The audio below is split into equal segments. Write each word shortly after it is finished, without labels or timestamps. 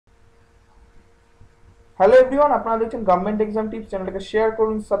Hello everyone, আপনারা দেখছেন government exam tips. চ্যানেলটাকে শেয়ার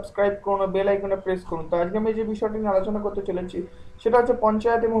করুন, সাবস্ক্রাইব করুন আর বেল আইকনে প্রেস করুন। তো আজকে আমি যে বিষয়টি নিয়ে আলোচনা করতে চলেছি সেটা হচ্ছে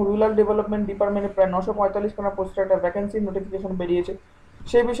পঞ্চায়েত এবং রুরাল ডেভেলপমেন্ট ডিপার্টমেন্টে প্রায় 945খানা পোস্টের একটা ভ্যাকেন্সি নোটিফিকেশন বেরিয়েছে।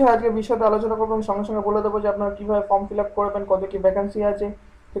 সেই বিষয়ে আজকে বিশদে আলোচনা করবো এবং সঙ্গে সঙ্গে বলে দেবো যে আপনারা কীভাবে ফর্ম ফিল আপ করবেন, কত কি ভ্যাকেন্সি আছে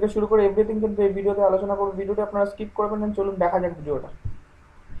থেকে শুরু করে এভরিথিং কিন্তু এই ভিডিওতে আলোচনা করবো। ভিডিওটা আপনারা স্কিপ করবেন না, চলুন দেখা যাক ভিডিওটা।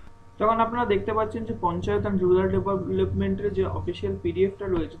 তখন আপনারা দেখতে পাচ্ছেন যে পঞ্চায়েত অ্যান্ড রুরাল ডেভেলপমেন্টের যে অফিসিয়াল পিডিএফটা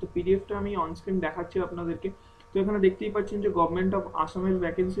রয়েছে, তো পিডিএফটা আমি অনস্ক্রিন দেখাচ্ছি আপনাদেরকে। তো এখানে দেখতেই পাচ্ছেন যে গভর্নমেন্ট অফ আসামের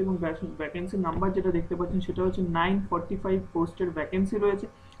ভ্যাকেন্সি এবং ভ্যাকেন্সি নাম্বার যেটা দেখতে পাচ্ছেন সেটা হচ্ছে 945 পোস্টের ভ্যাকেন্সি রয়েছে।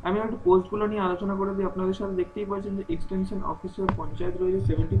 আমি একটু পোস্টগুলো নিয়ে আলোচনা করে দিই আপনাদের সাথে। দেখতেই পাচ্ছেন যে এক্সটেনশন অফিসার পঞ্চায়েত রয়েছে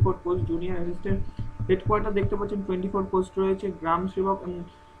 74 পোস্ট, জুনিয়র অ্যাসিস্ট্যান্ট হেডকোয়ার্টার দেখতে পাচ্ছেন 24 পোস্ট রয়েছে, গ্রাম সেবক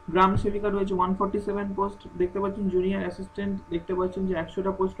গ্রাম সেবিকা রয়েছে 147 পোস্ট দেখতে পাচ্ছেন, জুনিয়র অ্যাসিস্ট্যান্ট দেখতে পাচ্ছেন যে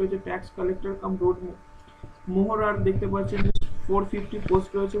 100টা পোস্ট রয়েছে, ট্যাক্স কালেক্টর কাম রোড মোহরার দেখতে পাচ্ছেন যে 450 পোস্ট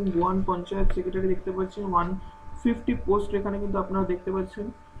রয়েছে, গোয়ান পঞ্চায়েত সেক্রেটারি দেখতে পাচ্ছেন 150 পোস্ট এখানে কিন্তু আপনারা দেখতে পাচ্ছেন।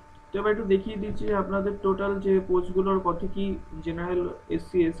 তো এবার একটু দেখিয়ে দিচ্ছি যে আপনাদের টোটাল যে পোস্টগুলোর কত কি জেনারেল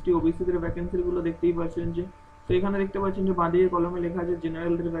এসসি এসটি ওবিসিদের ভ্যাকেন্সিগুলো দেখতেই পাচ্ছেন যে। তো এখানে দেখতে পাচ্ছেন যে বাঁদিকে কলমে লেখা আছে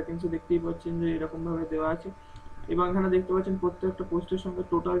জেনারেলদের ভ্যাকেন্সি, দেখতেই পাচ্ছেন যে এরকমভাবে দেওয়া আছে। এবং এখানে দেখতে পাচ্ছেন প্রত্যেকটা পোস্টের সঙ্গে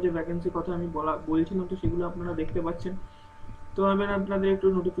টোটাল যে ভ্যাকেন্সি কথা আমি বলছিলাম, তো সেগুলো আপনারা দেখতে পাচ্ছেন। তো আমি আপনাদের একটু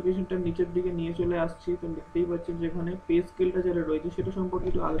নোটিফিকেশনটা নিচের দিকে নিয়ে চলে আসছি। তো দেখতেই পাচ্ছেন যে এখানে পে স্কেলটা যেটা রয়েছে সেটা সম্পর্কে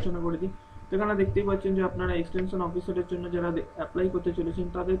একটু আলোচনা করে দিই। তো এখানে দেখতেই পাচ্ছেন যে আপনারা এক্সটেনশন অফিসারের জন্য যারা অ্যাপ্লাই করতে চলেছেন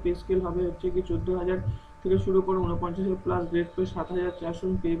তাদের পে স্কেল হবে হচ্ছে কি 14,000 থেকে শুরু করে 49,000 plus grade pay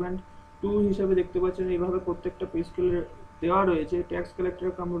 7,400 pay band 2 হিসাবে দেখতে পাচ্ছেন। এইভাবে প্রত্যেকটা পে স্কেল দেওয়া রয়েছে। ট্যাক্স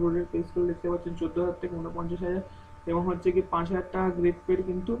কালেক্টর কাম রোডের পে স্কেল দেখতে পাচ্ছেন 14,000 থেকে 49,000 এবং হচ্ছে কি 5,000 টাকা গ্রেড পেড,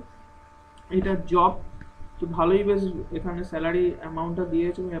 কিন্তু এটা জব তো ভালোই বেশ এখানে স্যালারি অ্যামাউন্টটা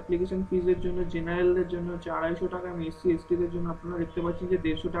দিয়েছে। এবং অ্যাপ্লিকেশন ফিজের জন্য জেনারেলদের জন্য হচ্ছে 250 টাকা এবং এসসি এসটিদের জন্য আপনারা দেখতে পাচ্ছেন যে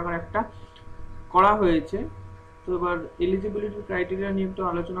 150 টাকার একটা করা হয়েছে। তো এবার এলিজিবিলিটি ক্রাইটেরিয়া নিয়ে একটু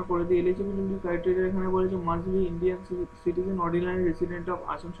আলোচনা করে দিই। এলিজিবিলিটি ক্রাইটেরিয়া এখানে বলেছে must be Indian citizen ordinary resident of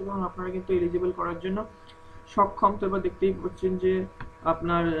Assam, সুতরাং আপনারা কিন্তু এলিজিবল করার জন্য সক্ষম। তো এবার দেখতেই পাচ্ছেন যে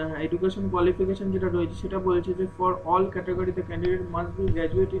আপনার এডুকেশন কোয়ালিফিকেশন যেটা রয়েছে সেটা বলছে যে for all category the candidate must be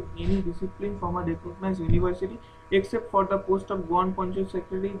graduate in any discipline from a recognised university except for the post of Goan panchayat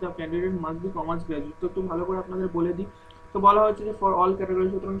secretary the candidate must be commerce graduate. তো একটু ভালো করে আপনাদের বলে দিই। তো বলা হয়েছে যে ফর অল ক্যাটাগরি,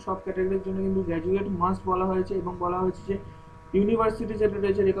 সুতরাং সব ক্যাটাগরির জন্য কিন্তু গ্র্যাজুয়েট মাস্ট বলা হয়েছে। এবং বলা হয়েছে যে ইউনিভার্সিটি যেটা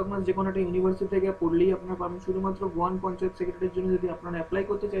রয়েছে রেকগনাইজ যে কোনো একটা ইউনিভার্সিটি থেকে পড়লেই আপনারা পাবেন। শুধুমাত্র গোয়ান পঞ্চায়েত সেক্রেটারির জন্য যদি আপনারা অ্যাপ্লাই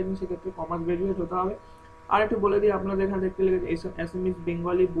করতে চাইছেন সেক্ষেত্রে কমার্স গ্র্যাজুয়েট হতে হবে। আর একটু বলে দিই আপনাদের এখানে দেখতে লেগেছে Assamese,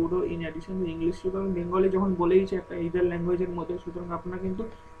 Bengali, Bodo in addition English. সুতরাং বেঙ্গলি যখন বলেইছে একটা ইদার ল্যাঙ্গুয়েজের মধ্যে, সুতরাং আপনারা কিন্তু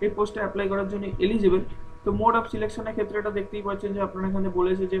এই পোস্টে অ্যাপ্লাই করার জন্য এলিজিবল। তো মোড অফ সিলেকশনের ক্ষেত্রে এটা দেখতেই পাচ্ছেন যে আপনারা এখানে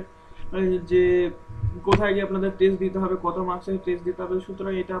বলেছে যে যে কোথায় গিয়ে আপনাদের টেস্ট দিতে হবে, কত মার্কসের টেস্ট দিতে হবে।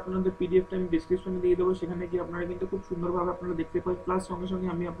 সুতরাং এটা আপনাদের পিডিএফটা আমি ডিসক্রিপশনে দিয়ে দেবো, সেখানে গিয়ে আপনারা কিন্তু খুব সুন্দরভাবে আপনারা দেখতে পাবেন। প্লাস সঙ্গে সঙ্গে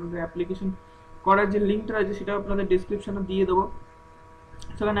আমি আপনাদের অ্যাপ্লিকেশন করার যে লিঙ্কটা আছে সেটা আপনাদের ডিসক্রিপশনে দিয়ে দেবো।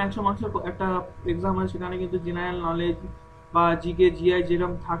 সেখানে 100 মার্কসের একটা এক্সাম হয়, সেখানে কিন্তু জেনারেল নলেজ বা জিকে জিআই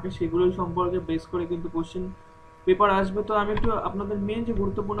যেরকম থাকে সেগুলো সম্পর্কে বেস করে কিন্তু কোশ্চেন পেপার আসবে। তো আমি একটু আপনাদের মেন যে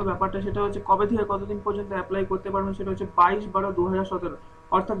গুরুত্বপূর্ণ ব্যাপারটা সেটা হচ্ছে কবে থেকে কতদিন পর্যন্ত অ্যাপ্লাই করতে পারবেন, সেটা হচ্ছে 22/12/2017,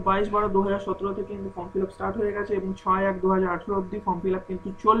 অর্থাৎ 22/12/2017 থেকে কিন্তু ফর্ম ফিল আপ স্টার্ট হয়ে গেছে এবং 6/1/2018 অবধি ফর্ম ফিল আপ কিন্তু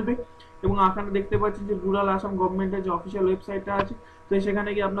চলবে। এবং এখানে দেখতে পাচ্ছেন যে রুরাল আসাম গভর্নমেন্টের যে অফিসিয়াল ওয়েবসাইটটা আছে, তো সেখানে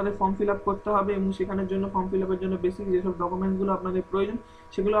গিয়ে আপনাদের ফর্ম ফিল আপ করতে হবে। এবং সেখানের জন্য ফর্ম ফিল আপের জন্য বেসিক যেসব ডকুমেন্টসগুলো আপনাদের প্রয়োজন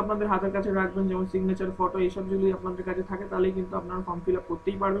সেগুলো আপনাদের হাতের কাছে রাখবেন, যেমন সিগনেচার, ফটো, এইসব যদি আপনাদের কাছে থাকে তাহলেই কিন্তু আপনারা ফর্ম ফিল আপ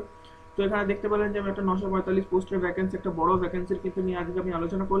করতেই পারবেন। তো এখানে দেখতে পেলেন যে আমি একটা 945 পোস্টের ভ্যাকেন্সি, একটা বড় ভ্যাকেন্সির কিন্তু নিয়ে আজকে আমি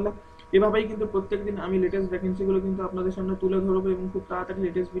আলোচনা করলাম। এভাবেই কিন্তু প্রত্যেকদিন আমি লেটেস্ট ভ্যাকেন্সিগুলো কিন্তু আপনাদের সামনে তুলে ধরবো এবং খুব তাড়াতাড়ি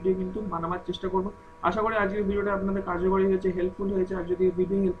লেটেস্ট ভিডিও কিন্তু বানাবার চেষ্টা করবো। আশা করি আজকের ভিডিওটা আপনাদের কার্যকরী হয়েছে, হেল্পফুল হয়েছে। আর যদি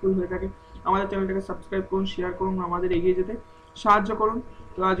ভিডিও হেল্পফুল হয়ে থাকে আমাদের চ্যানেলটাকে সাবস্ক্রাইব করুন, শেয়ার করুন, আমাদের এগিয়ে যেতে সাহায্য করুন।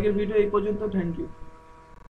 তো আজকের ভিডিও এই পর্যন্ত, থ্যাংক ইউ।